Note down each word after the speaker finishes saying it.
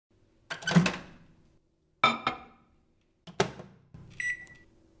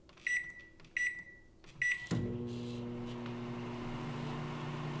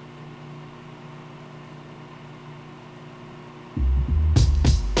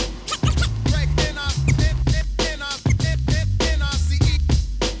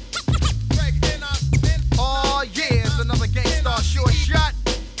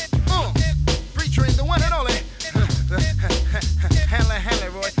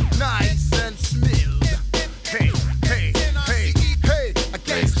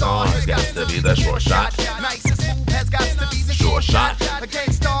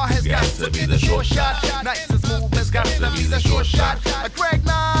short shot. Nice and smooth as got to be the short shot. A Greg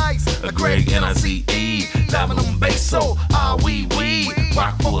Nice, a Greg N-I-C-E. Diamond on bass, so we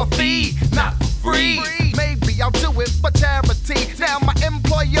rock for a fee, not for free. Maybe I'll do it for charity. Now my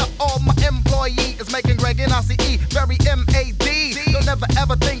employer or my employee is making Greg N-I-C-E very M-A-D. Don't never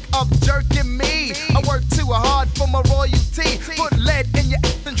ever think of jerking me. I work too hard for my royalty. Put lead in your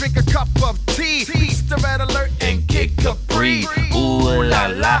ass and drink a cup of tea. Peace to Red Alert and Kid Capri. Ooh la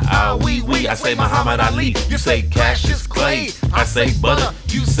la, wee. I say Muhammad Ali, you say Cassius Clay. I say butter,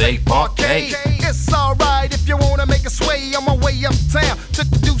 you say parquet. It's alright if you wanna make a sway. On my way uptown, took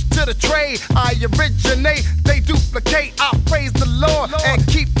the deuce to the trade. I originate, they duplicate. I praise the Lord and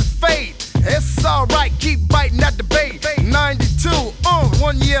keep the faith. It's alright, keep biting that debate. 92,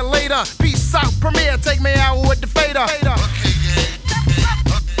 1 year later. Peace out, premiere, take me out with the fader.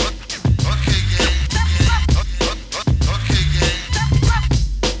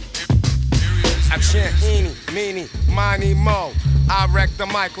 I chant eeny, meeny, miny, mo. I wreck the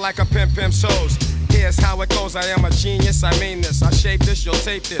mic like a pimp shows. Here's how it goes, I am a genius, I mean this. I shape this, you'll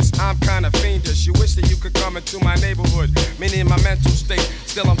tape this, I'm kinda fiendish. You wish that you could come into my neighborhood. Meaning my mental state,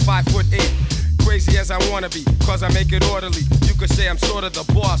 still I'm 5'8". Crazy as I wanna be, cause I make it orderly. You could say I'm sort of the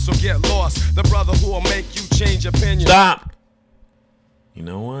boss, so get lost. The brother who will make you change opinion. Stop! You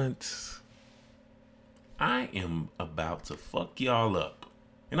know what? I am about to fuck y'all up.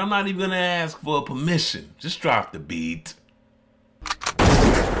 And I'm not even gonna ask for permission. Just drop the beat.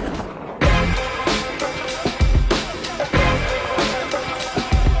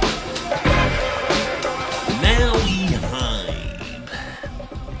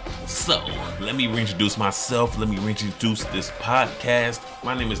 So, let me reintroduce myself. Let me reintroduce this podcast.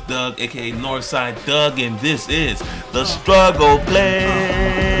 My name is Doug, aka Northside Doug, and this is The Struggle Play.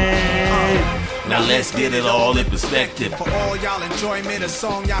 Now let's get it all in perspective. For all y'all enjoyment, a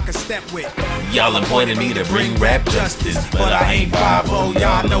song y'all can step with. Y'all appointed me to bring rap justice, but I ain't 5-0,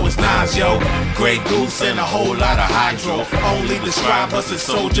 y'all know it's Nas, yo. Grey Goose and a whole lot of hydro. Only describe us as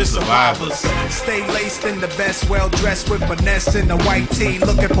soldier survivors. Stay laced in the best, well dressed with finesse in the white tee,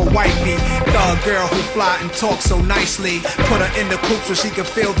 looking for wifey. Thug girl who fly and talk so nicely. Put her in the coupe so she can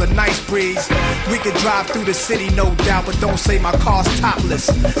feel the nice breeze. We could drive through the city, no doubt, but don't say my car's topless.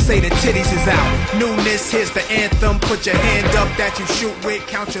 Say the titties is out. Newness, here's the anthem. Put your hand up that you shoot with,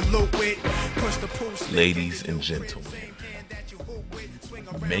 count your loot with. Push the pool. Ladies and gentlemen,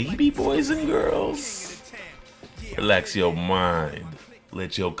 maybe boys and girls, relax your mind.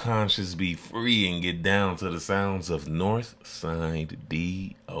 Let your conscience be free and get down to the sounds of Northside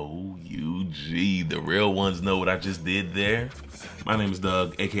D-O-U-G. The real ones know what I just did there. My name is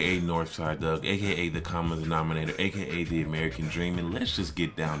Doug, aka Northside Doug, aka the common denominator, aka the American Dream, and let's just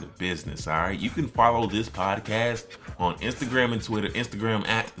get down to business, alright? You can follow this podcast on Instagram and Twitter. Instagram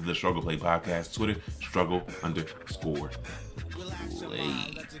at The Struggle Play Podcast, Twitter, struggle_play.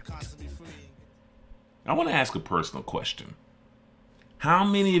 I want to ask a personal question. How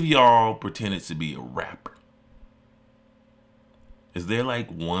many of y'all pretended to be a rapper? Is there like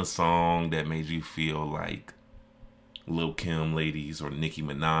one song that made you feel like Lil Kim ladies or Nicki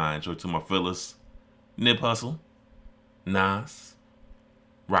Minaj, or to my fellas, Nip Hussle, Nas,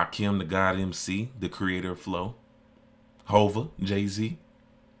 Rakim the God MC, the creator of Flow, Hova, Jay-Z,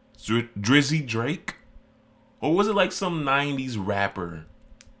 Drizzy Drake? Or was it like some 90s rapper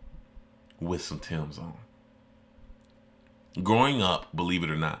with some Timbs on? Growing up, believe it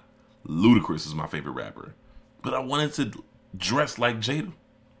or not, Ludacris is my favorite rapper. But I wanted to dress like Jada.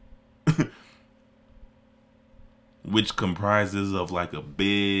 Which comprises of like a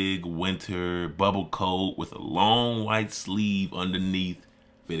big winter bubble coat with a long white sleeve underneath,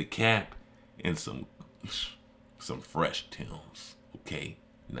 fitted cap, and some fresh Timbs, okay?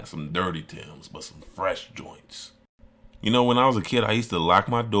 Not some dirty Timbs, but some fresh joints. You know, when I was a kid, I used to lock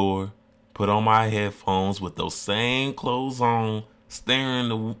my door, put on my headphones with those same clothes on, stare in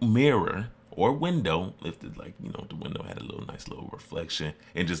the mirror or window, if the, like, you know, the window had a little nice little reflection,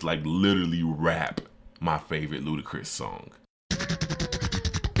 and just like literally rap my favorite Ludacris song.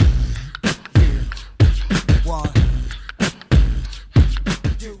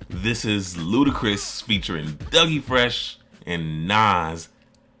 This is Ludacris featuring Dougie Fresh and Nas.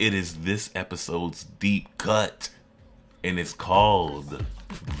 It is this episode's deep cut, and it's called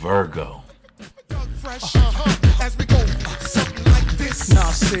Virgo. As we go, something like this. kiss.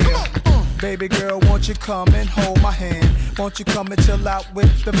 Nasir, baby girl, won't you come and hold my hand? Won't you come and chill out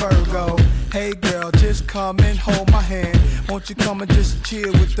with the Virgo? Hey girl, just come and hold my hand. Won't you come and just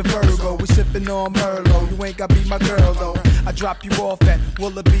chill with the Virgo? We sippin' on Merlot, you ain't gotta be my girl though. I drop you off at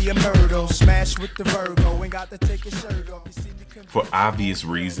Willoughby and Myrtle. Smash with the Virgo, ain't got to take your shirt off. You see me come. For obvious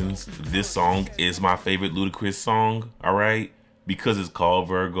reasons, this song is my favorite Ludacris song, alright? Because it's called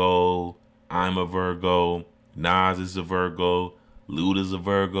Virgo, I'm a Virgo, Nas is a Virgo, Luda's a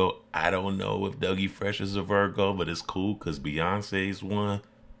Virgo. I don't know if Dougie Fresh is a Virgo, but it's cool because Beyonce's one.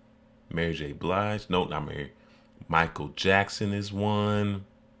 Mary J. Blige. No, not Mary. Michael Jackson is one.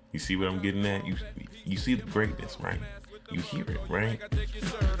 You see what I'm getting at? You see the greatness, right? You hear it, right?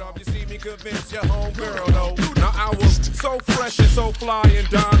 Now I was so fresh and so fly in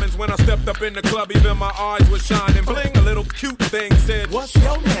diamonds. When I stepped up in the club, even my eyes were shining. Bling, a little cute thing said, what's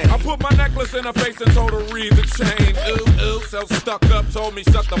your name? I put my necklace in her face and told her read the chain. Ooh, ooh, so stuck up, told me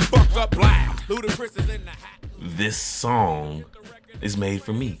shut the fuck up, loud. Ludacris is in the hat. This song is made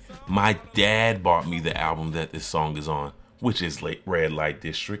for me. My dad bought me the album that this song is on, which is Red Light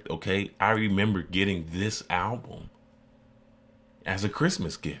District, okay? I remember getting this album as a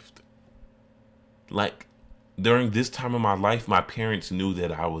Christmas gift. Like, during this time of my life, my parents knew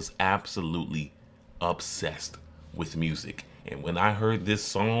that I was absolutely obsessed with music. And when I heard this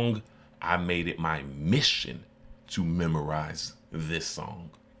song, I made it my mission to memorize this song.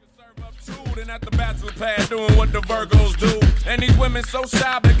 And at the bachelor pad doing what the Virgos do. And these women so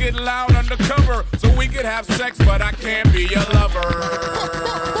shy they get loud undercover. So we could have sex, but I can't be your lover.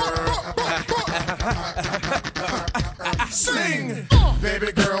 Sing,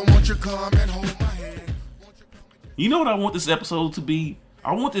 baby girl, won't you come and hold my hand? You know what I want this episode to be?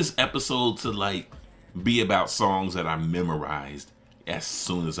 I want this episode to be about songs that I memorized as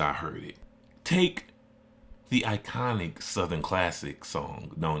soon as I heard it. Take the iconic Southern classic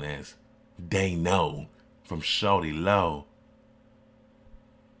song known as They Know from Shawty Lo.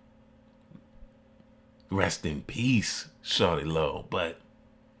 Rest in peace, Shawty Lo. But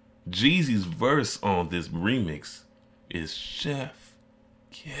Jeezy's verse on this remix is Chef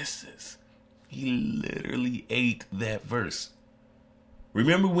Kisses. He literally ate that verse.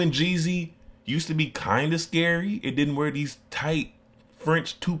 Remember when Jeezy used to be kind of scary? It didn't wear these tight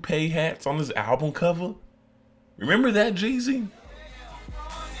French toupee hats on his album cover? Remember that, Jeezy?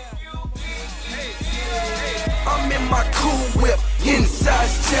 I'm in my cool whip, inside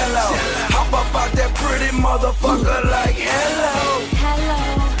cello. Hop up out that pretty motherfucker like hello.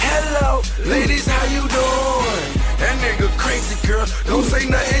 Hello, ladies, how you doing? That nigga crazy, girl, don't say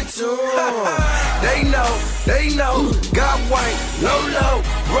nothing to him. They know, got white, low,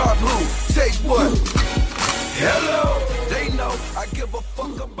 rob who, take what? Hello, they know, I give a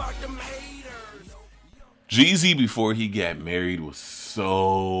fuck about them haters. Jeezy, before he got married, was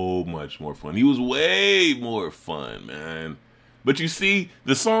so much more fun. He was way more fun, man. But you see,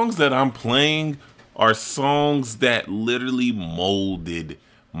 the songs that I'm playing are songs that literally molded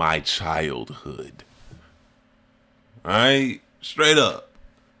my childhood. Alright? Straight up.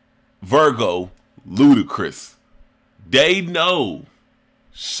 Virgo, Ludacris. They Know.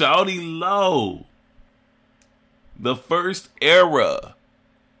 Shawty Lo. The first era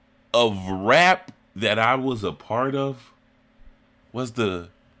of rap that I was a part of was the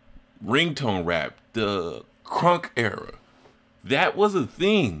ringtone rap, the crunk era. That was a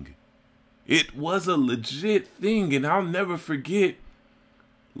thing. It was a legit thing, and I'll never forget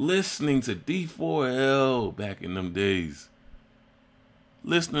listening to D4L back in them days.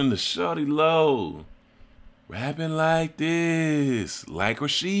 Listening to Shawty Lo rapping like this, like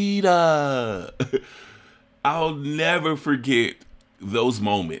Rashida. I'll never forget those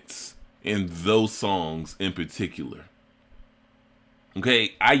moments and those songs in particular.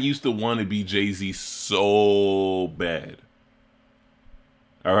 Okay, I used to want to be Jay-Z so bad.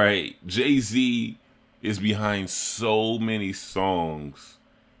 All right, Jay-Z is behind so many songs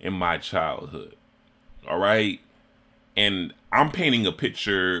in my childhood. All right, and I'm painting a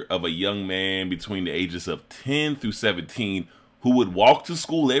picture of a young man between the ages of 10 through 17 who would walk to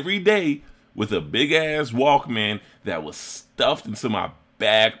school every day with a big ass Walkman that was stuffed into my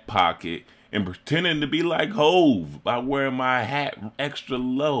back pocket and pretending to be like Hove by wearing my hat extra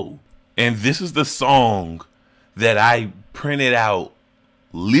low. And this is the song that I printed out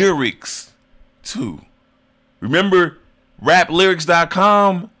lyrics to. Remember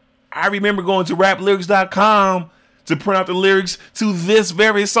raplyrics.com? I remember going to raplyrics.com to print out the lyrics to this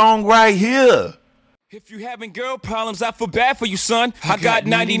very song right here. If you having girl problems, I feel bad for you, son. I got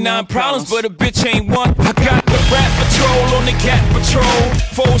 99 problems, but a bitch ain't one. I got the rap patrol on the cat patrol.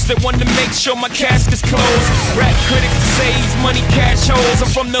 Foes that want to make sure my casket's closed. Rap critics that say he's money cash holes. I'm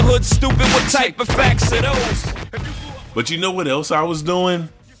from the hood, stupid. What type of facts are those? But you know what else I was doing?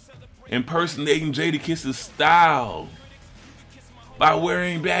 Impersonating Jadakiss's style by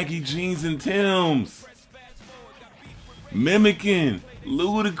wearing baggy jeans and Timbs. Mimicking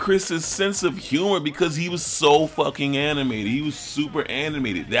Ludacris's sense of humor because he was so fucking animated. He was super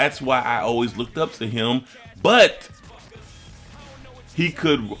animated. That's why I always looked up to him. But he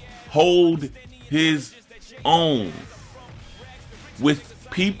could hold his own with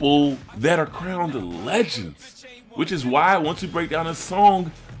people that are crowned legends. Which is why I want to break down a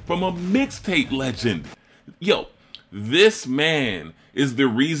song from a mixtape legend. Yo, this man is the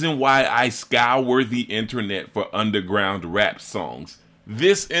reason why I scour the internet for underground rap songs.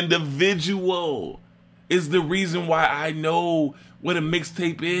 This individual is the reason why I know what a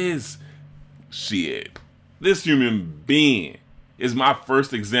mixtape is. Shit. This human being is my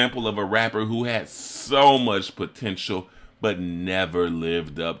first example of a rapper who had so much potential but never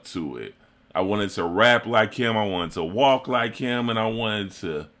lived up to it. I wanted to rap like him, I wanted to walk like him, and I wanted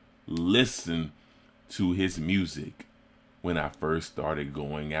to listen to his music when I first started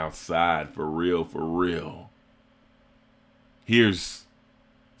going outside for real, for real. Here's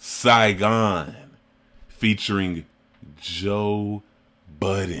Saigon featuring Joe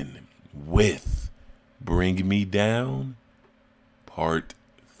Budden with Bring Me Down Part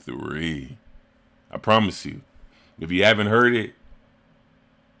 3. I promise you, if you haven't heard it,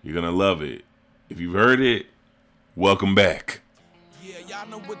 you're gonna love it. If you've heard it, welcome back. Yeah, y'all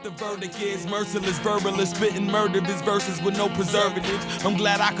know what the verdict is. Merciless, verbalist, spitting murder. His verses with no preservatives. I'm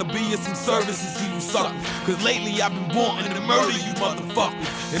glad I could be of some services to you suckers. Cause lately I've been wanting to murder you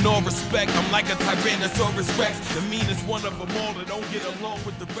motherfuckers. In all respect, I'm like a Tyrannosaurus Rex. The meanest one of them all that don't get along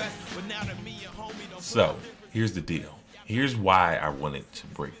with the rest. But now that me and homie don't. So, here's the deal. Here's why I wanted to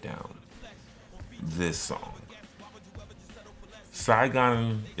break down this song.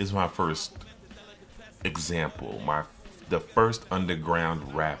 Saigon is my first example, the first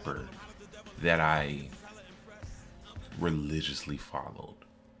underground rapper that I religiously followed.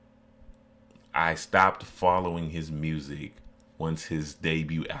 I stopped following his music once his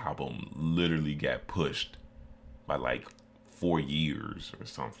debut album literally got pushed by like 4 years or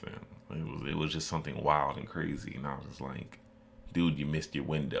something. It was just something wild and crazy, and I was just like, dude, you missed your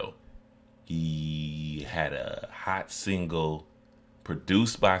window. He had a hot single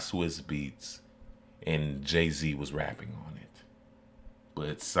produced by Swizz Beatz, and Jay-Z was rapping on it.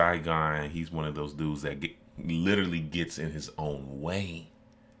 But Saigon, he's one of those dudes that literally gets in his own way.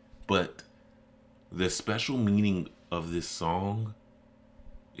 But the special meaning of this song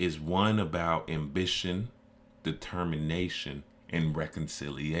is one about ambition, determination, and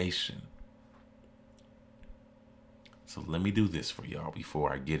reconciliation. So let me do this for y'all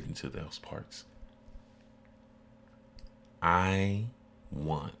before I get into those parts. I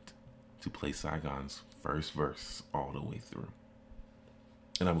want to play Saigon's first verse all the way through.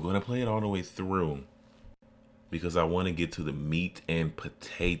 And I'm going to play it all the way through because I want to get to the meat and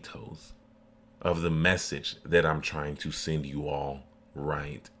potatoes of the message that I'm trying to send you all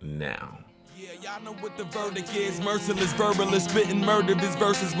right now. Yeah, y'all know what the verdict is. Merciless, verbalist, spitting murder. His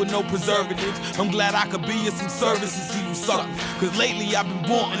verses with no preservatives. I'm glad I could be of some services to you suckers. Cause lately I've been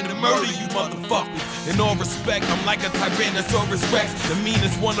wanting to murder you motherfuckers. In all respect, I'm like a Tyrannosaurus Rex. The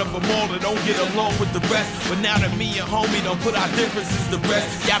meanest one of them all that don't get along with the rest. But now that me and homie don't put our differences to rest,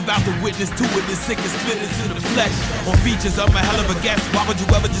 y'all about to witness two of the sickest spitters in the flesh. On features, I'm a hell of a guest. Why would you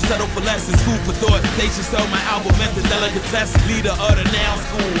ever just settle for less? It's food for thought. They should sell my album at the delicatessen. Leader of the now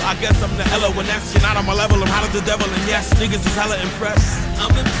school. I guess I'm the Ella when that's you're not on my level. I'm hot as the devil, and yes, niggas is hella impressed.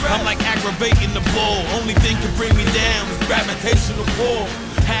 I'm like aggravating the bull. Only thing can bring me down is gravitational pull.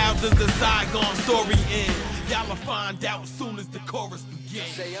 How does the Saigon story end? Y'all will find out as soon as the chorus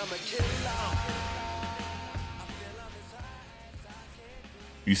begins.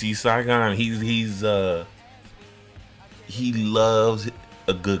 You see, Saigon, he loves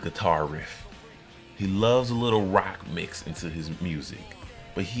a good guitar riff. He loves a little rock mix into his music.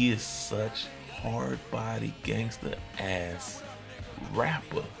 But he is such hard-body, gangsta-ass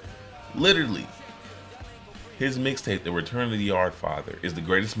rapper. Literally. His mixtape, The Return of the Yard Father, is the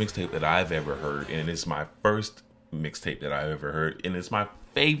greatest mixtape that I've ever heard. And it's my first mixtape that I've ever heard. And it's my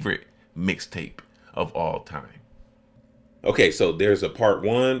favorite mixtape of all time. Okay, so there's a part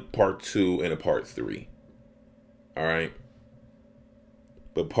 1, part 2, and a part 3. All right.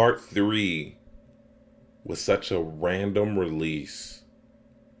 But part 3 was such a random release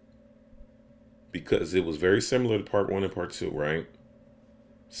because it was very similar to part 1 and part 2, right?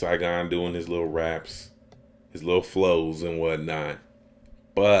 Saigon doing his little raps, his little flows and whatnot.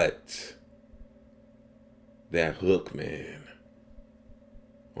 But that hook, man,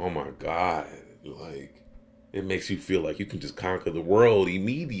 oh my God, like, it makes you feel like you can just conquer the world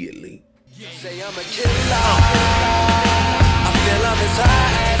immediately. Say I'm a killer. I feel I'm as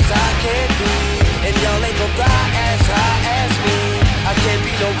high as I can be, and y'all ain't gon' fly as high as me. I can't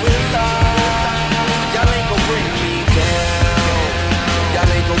be no winner. Y'all ain't gon' bring me down. Y'all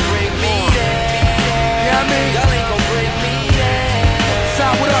ain't gon' bring me down. You know what I mean? Y'all ain't gon' bring me down.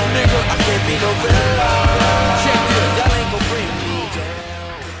 Sound what up, nigga? I can't be no winner. Check this. Y'all ain't gon' bring me down.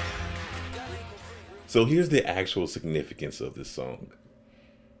 So here's the actual significance of this song.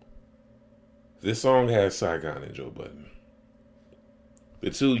 This song has Saigon and Joe Budden.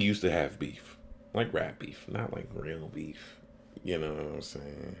 The two used to have beef. Like rap beef, not like real beef. You know what I'm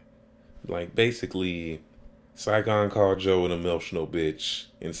saying? Like, basically, Saigon called Joe an emotional bitch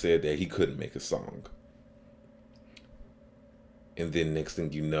and said that he couldn't make a song. And then next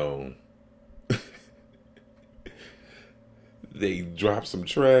thing you know, they dropped some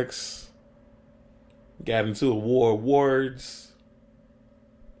tracks, got into a war of words,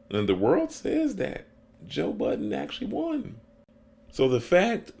 and the world says that Joe Budden actually won. So the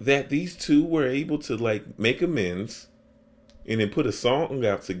fact that these two were able to, like, make amends and then put a song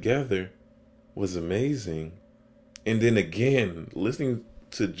out together was amazing. And then again, listening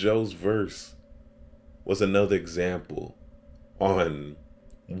to Joe's verse was another example on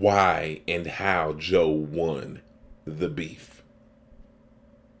why and how Joe won the beef.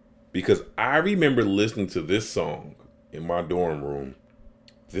 Because I remember listening to this song in my dorm room.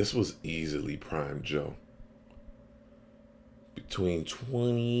 This was easily prime Joe. Between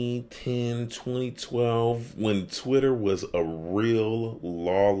 2010, 2012, when Twitter was a real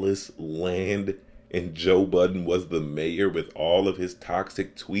lawless land and Joe Budden was the mayor with all of his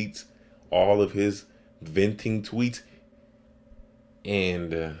toxic tweets, all of his venting tweets,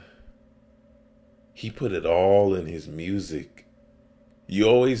 and he put it all in his music. You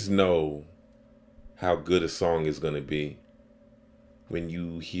always know how good a song is going to be when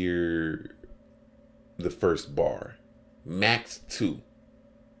you hear the first bar. Max 2.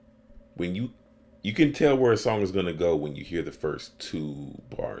 When you can tell where a song is going to go when you hear the first 2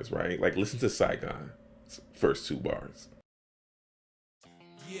 bars, right? Like, listen to Saigon's first 2 bars.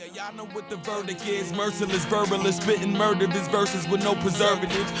 Yeah, y'all know what the verdict is. Merciless, verbalist, spitting murder. His verses with no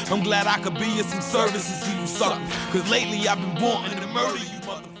preservatives. I'm glad I could be of some services to you suckers. Cause lately I've been wanting to murder you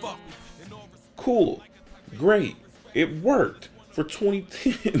motherfuckers. Cool. Great. It worked for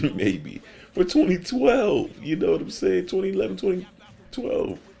 2010 maybe. For 2012. You know what I'm saying? 2011,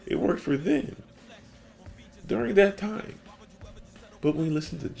 2012. It worked for then. During that time. But when you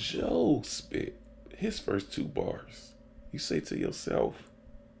listen to Joe spit his first 2 bars, you say to yourself,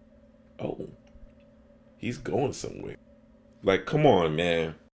 oh, he's going somewhere. Like, come on,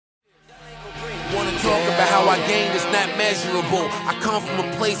 man. Wanna talk about how I gained is not measurable. I come from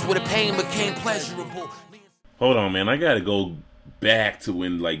a place where the pain became pleasurable. Hold on, man. I gotta go back to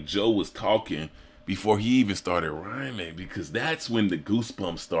when, like, Joe was talking before he even started rhyming, because that's when the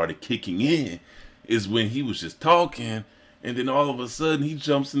goosebumps started kicking in, is when he was just talking, and then all of a sudden he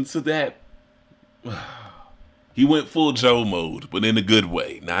jumps into that. He went full Joe mode, but in a good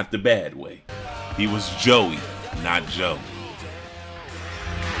way, not the bad way. He was Joey, not Joe.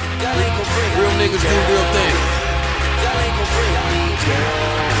 Real niggas do real things.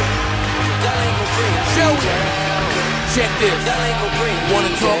 Joey, check this. Wanna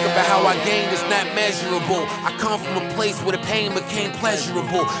talk about how I gained is not measurable. I come from a place where the pain became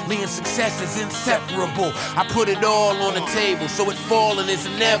pleasurable. Me and success is inseparable. I put it all on the table, so it falling is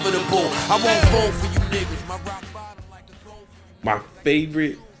inevitable. I won't vote for you niggas. My rock bottom like a gold. My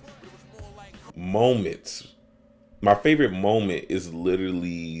favorite moment is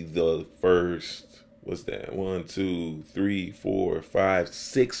literally the first, what's that? 1, 2, 3, 4, 5,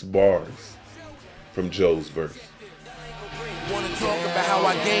 6 bars from Joe's verse. Wanna talk about how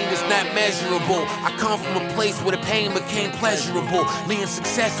I gained is not measurable. I come from a place where the pain became pleasurable. Me and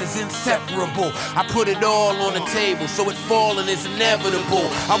success is inseparable. I put it all on the table, so it falling is inevitable.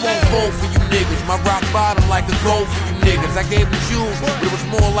 I won't vote for you niggas. My rock bottom like a gold for you niggas. I gave them jewels, but it was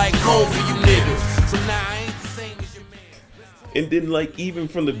more like gold for you niggas. So now I ain't the same as your man. And then, like, even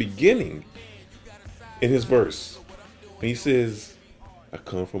from the beginning, in his verse, when he says, I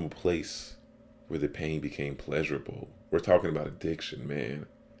come from a place where the pain became pleasurable. We're talking about addiction, man.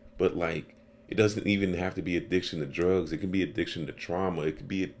 But, like, it doesn't even have to be addiction to drugs. It can be addiction to trauma. It could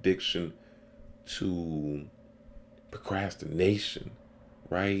be addiction to procrastination,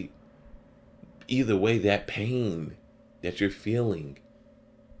 right? either way, that pain that you're feeling,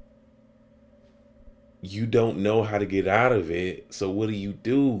 you don't know how to get out of it. So what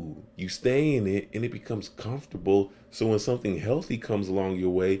do? You stay in it and it becomes comfortable. So when something healthy comes along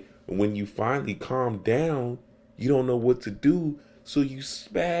your way, when you finally calm down, you don't know what to do. So you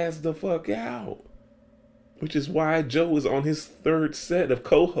spaz the fuck out. Which is why Joe is on his third set of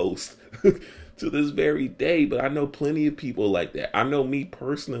co-hosts to this very day. But I know plenty of people like that. I know me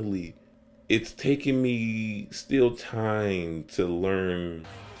personally. It's taken me still time to learn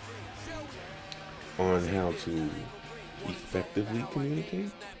on how to effectively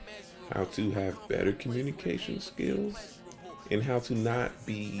communicate, how to have better communication skills, and how to not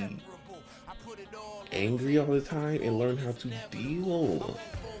be angry all the time, and learn how to deal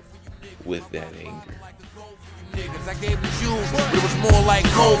with that anger. I gave you shoes, it was more like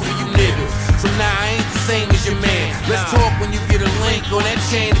gold for you niggas. So now I ain't the same as your man. Let's talk when you get a link on that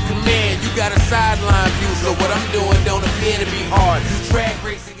chain of command. You got a sideline view, so what I'm doing don't appear to be hard. Drag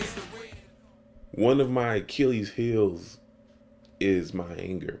racing is the way. One of my Achilles heels is my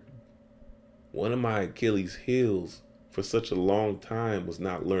anger. One of my Achilles heels for such a long time was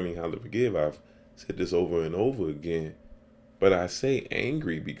not learning how to forgive. I've said this over and over again, but I say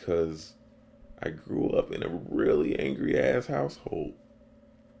angry because I grew up in a really angry ass household.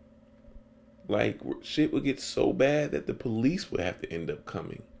 Like, shit would get so bad that the police would have to end up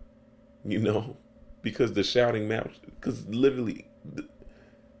coming, you know, because the shouting match, because literally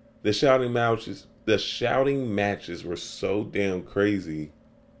the shouting matches were so damn crazy.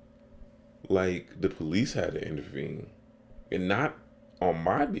 Like, the police had to intervene, and not on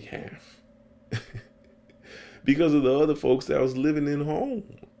my behalf, because of the other folks that was living in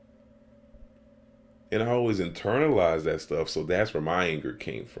home. And I always internalized that stuff, so that's where my anger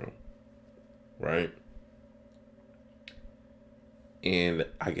came from, right? And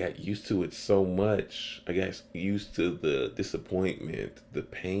I got used to it so much. I got used to the disappointment, the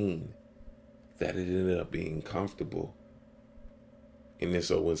pain, that it ended up being comfortable. And then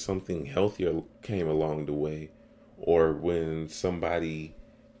so when something healthier came along the way, or when somebody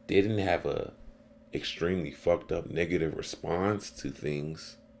didn't have a extremely fucked up negative response to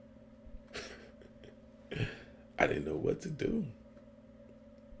things, I didn't know what to do.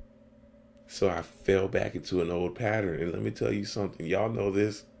 So I fell back into an old pattern. And let me tell you something. Y'all know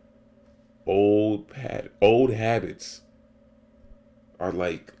this. Old habits are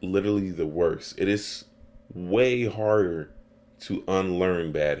like literally the worst. It is way harder to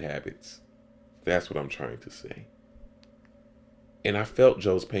unlearn bad habits. That's what I'm trying to say. And I felt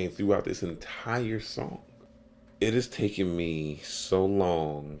Joe's pain throughout this entire song. It has taken me so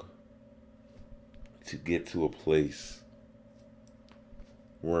long to get to a place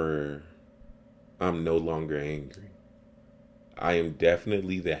where I'm no longer angry. I am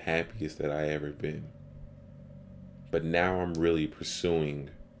definitely the happiest that I ever been. But now I'm really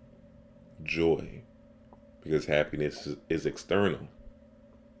pursuing joy, because happiness is external.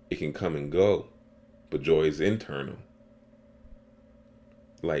 It can come and go, but joy is internal.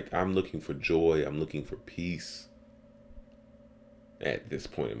 Like, I'm looking for joy, I'm looking for peace at this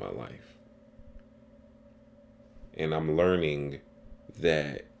point in my life. And I'm learning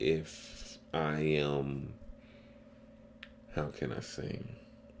that if I am, how can I say,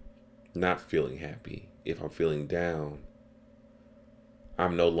 not feeling happy, if I'm feeling down,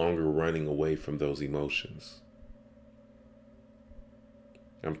 I'm no longer running away from those emotions.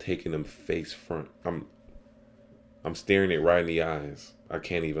 I'm taking them face front. I'm staring it right in the eyes. I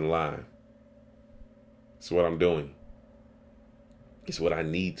can't even lie. It's what I'm doing. It's what I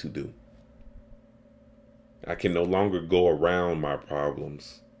need to do. I can no longer go around my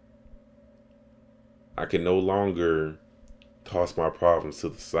problems. I can no longer toss my problems to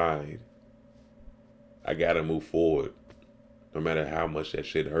the side. I gotta move forward, no matter how much that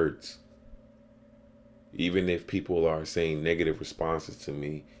shit hurts. Even if people are saying negative responses to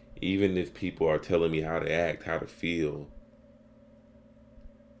me, even if people are telling me how to act, how to feel,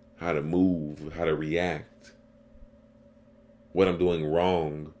 how to move, how to react, what I'm doing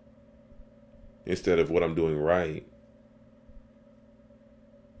wrong instead of what I'm doing right.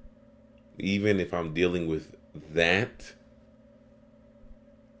 Even if I'm dealing with that,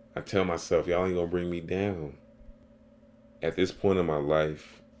 I tell myself, y'all ain't gonna bring me down. At this point in my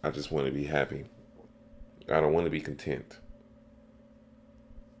life, I just want to be happy. I don't want to be content.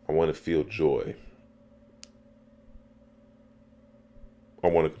 I want to feel joy. I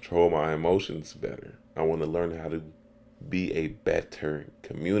want to control my emotions better. I want to learn how to be a better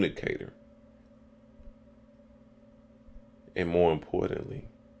communicator. And more importantly,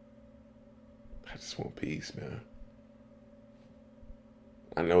 I just want peace, man.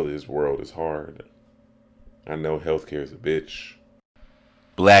 I know this world is hard. I know healthcare is a bitch.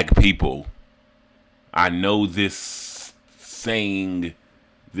 Black people, I know this saying,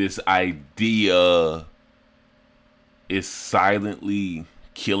 this idea is silently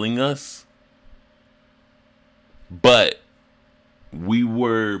killing us. But we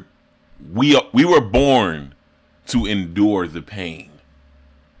were born to endure the pain.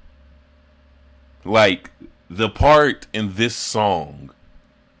 Like the part in this song,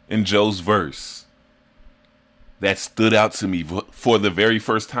 in Joe's verse, that stood out to me for the very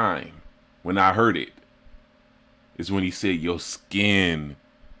first time when I heard it, is when he said, your skin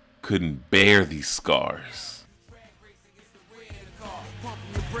couldn't bear these scars.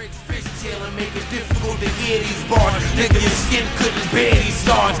 Make it difficult to hear these bars. Nigga, your skin couldn't bear these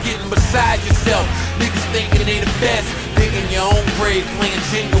stars. Getting beside yourself. Niggas thinking they the best. Digging your own grave, playing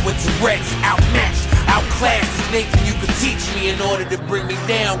Jenga with Tourette's. Outmatched, outclassed. Nathan, you could teach me in order to bring me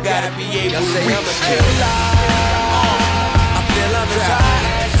down. Gotta be able to reach. I'm feeling as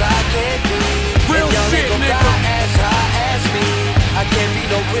high as I can be. Real shit, nigga. As high as me. I can't be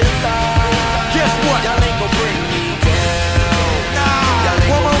no realer. Guess what? Y'all ain't gon' bring me down. Y'all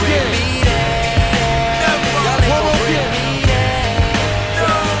ain't gon' bring me down.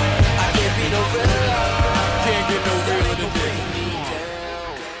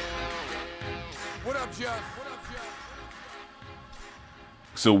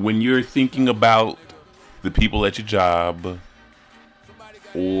 So when you're thinking about the people at your job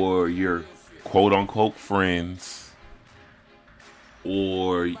or your quote unquote friends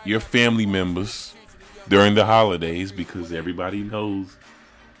or your family members during the holidays, because everybody knows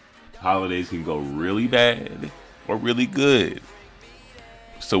holidays can go really bad or really good.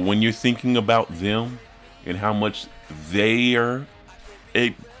 So when you're thinking about them and how much they are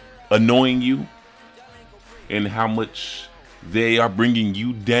annoying you and how much they are bringing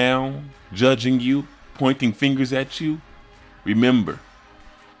you down, judging you, pointing fingers at you, remember,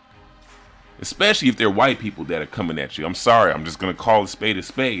 especially if they're white people that are coming at you. I'm sorry, I'm just going to call a spade a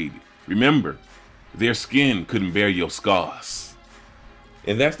spade. Remember, their skin couldn't bear your scars.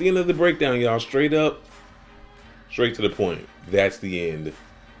 And that's the end of the breakdown, y'all. Straight up, straight to the point. That's the end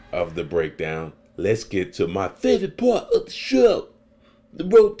of the breakdown. Let's get to my favorite part of the show, the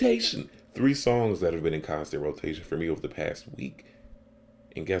rotation. 3 songs that have been in constant rotation for me over the past week.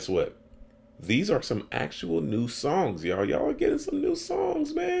 And guess what? These are some actual new songs, y'all. Y'all are getting some new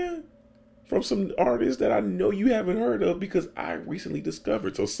songs, man. From some artists that I know you haven't heard of because I recently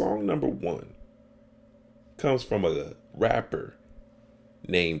discovered. So song number 1 comes from a rapper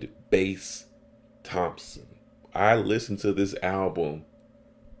named Bass Thompson. I listened to this album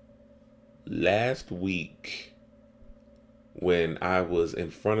last week when I was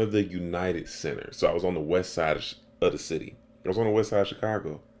in front of the United Center. So I was on the west side of the city. I was on the west side of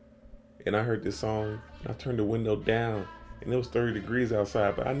Chicago. And I heard this song. And I turned the window down. And it was 30 degrees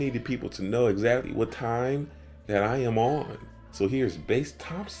outside. But I needed people to know exactly what time that I am on. So here's Bass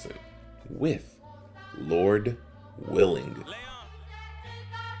Thompson with Lord Willing.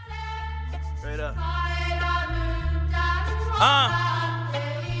 Straight up.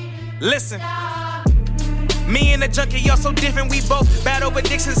 Listen. Me and the junkie are so different, we both battle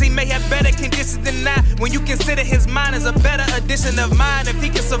addictions. He may have better conditions than I. When you consider his mind as a better addition of mine, if he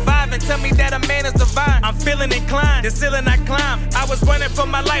can survive and tell me that a man is divine, I'm feeling inclined, the ceiling I climb. I was running for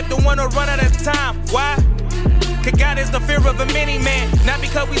my life, don't wanna run out of time. Why? Cause God is the fear of a many man. Not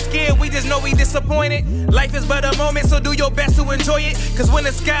because we scared, we just know we disappointed. Life is but a moment, so do your best to enjoy it. Cause when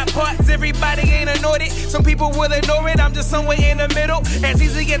the sky parts, everybody ain't anointed. Some people will ignore it, I'm just somewhere in the middle. As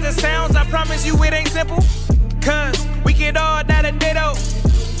easy as it sounds, I promise you it ain't simple. Cause we get all that a ditto.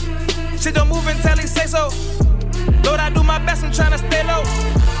 Shit don't move until he say so. Lord, I do my best, I'm tryna stay low.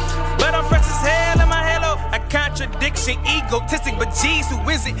 But I'm fresh as hell in my halo. A contradiction, egotistic, but geez, who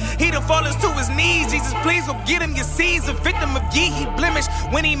is it? He done fallen to his knees. Jesus, please go get him. Your seeds, a victim of ye. He blemished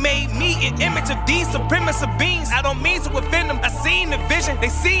when he made me an image of these supremacist beings. I don't mean to offend them. I seen the vision. They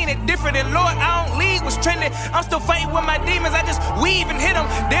seen it different. And Lord, I don't lead what's trending. I'm still fighting with my demons. I just weave and hit them.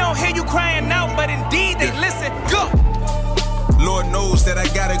 They don't hear you crying out, but indeed they listen. Go! Lord knows that I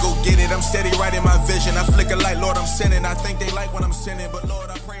gotta go get it. I'm steady writing my vision. I flicker like, Lord, I'm sinning. I think they like when I'm sinning, but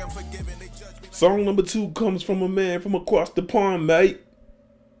Lord, I pray I'm forgiven. They judge me. Song number 2 comes from a man from across the pond, mate.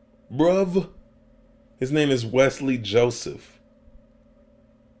 Bruv. His name is Wesley Joseph.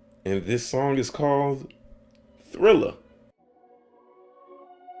 And this song is called Thriller.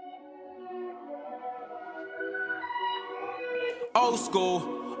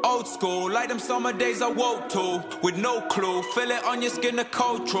 Old old school, like them summer days I woke to, with no clue. Feel it on your skin, the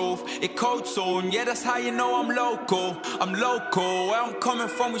cold truth. It cold soon, yeah, that's how you know I'm local. I'm local, where I'm coming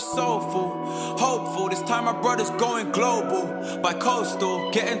from, we soulful. Hopeful, this time my brother's going global. By coastal,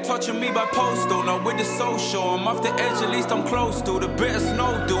 get in touch with me by postal. Not with the social, I'm off the edge, at least I'm close to. The bitter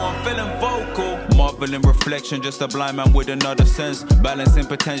snow dew, I'm feeling vocal. Marveling reflection, just a blind man with another sense. Balancing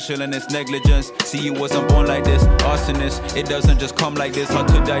potential and its negligence. See, you wasn't born like this, arsonist. It doesn't just come like this, hard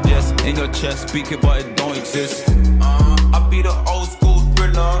to digest. In your chest, speak it, but it don't exist. I be the old school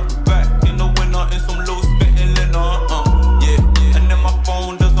thriller. Back in the winter, in some low spitting linen. Yeah. And then my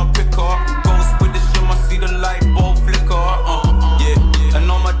phone doesn't pick up. Ghost with the shit, I see the light bulb flicker. Yeah. And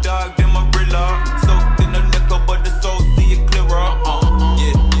on my dog, then my rilla. Soaked in the liquor, but the soul see it clearer.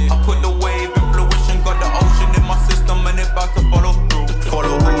 Yeah. I put the wave in fluition, got the ocean in my system, and it about to follow through.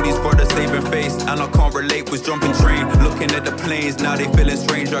 Follow who these brothers saving face, and I can't relate. Was jumping train, looking at the planes, now they feeling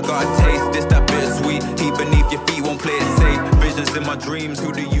strange. I got a taste, this that bittersweet. Heat beneath your feet, won't play it safe. Visions in my dreams,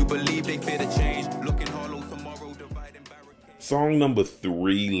 who do you believe they fear to change? Looking hollow tomorrow, dividing barricades. Song number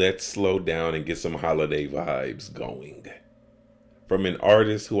 3, let's slow down and get some holiday vibes going. From an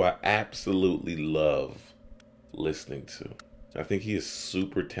artist who I absolutely love listening to. I think he is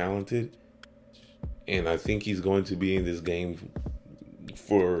super talented, and I think he's going to be in this game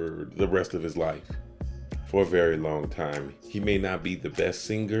for the rest of his life, for a very long time. He may not be the best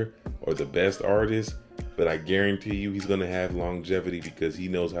singer or the best artist, but I guarantee you he's going to have longevity because he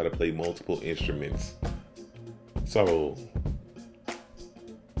knows how to play multiple instruments. So,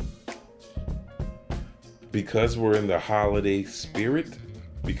 because we're in the holiday spirit,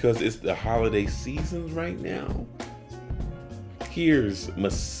 because it's the holiday season right now, here's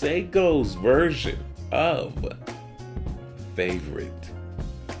Masego's version of Favorite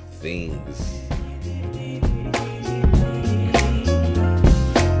Things.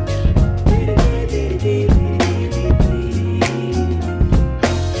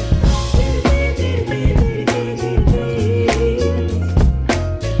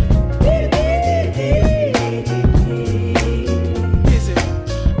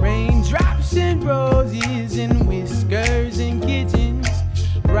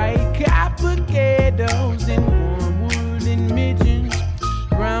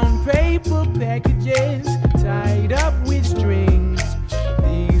 Packages tied up with strings.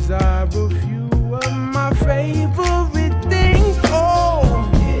 These are a few of my favorite things. Oh,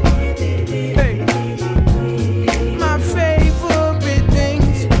 hey, my favorite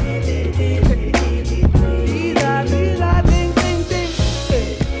things. These are things.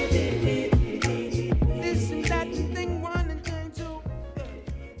 This and that and thing 1 and thing 2.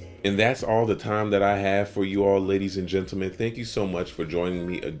 And that's all the time that I have for you all, ladies and gentlemen. Thank you so much for joining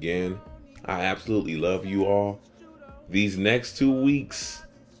me again. I absolutely love you all. These next 2 weeks,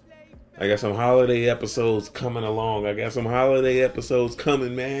 I got some holiday episodes coming along. I got some holiday episodes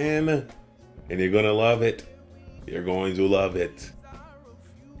coming, man. And you're going to love it. You're going to love it.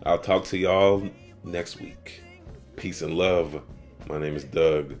 I'll talk to y'all next week. Peace and love. My name is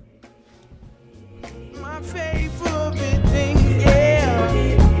Doug. My favorite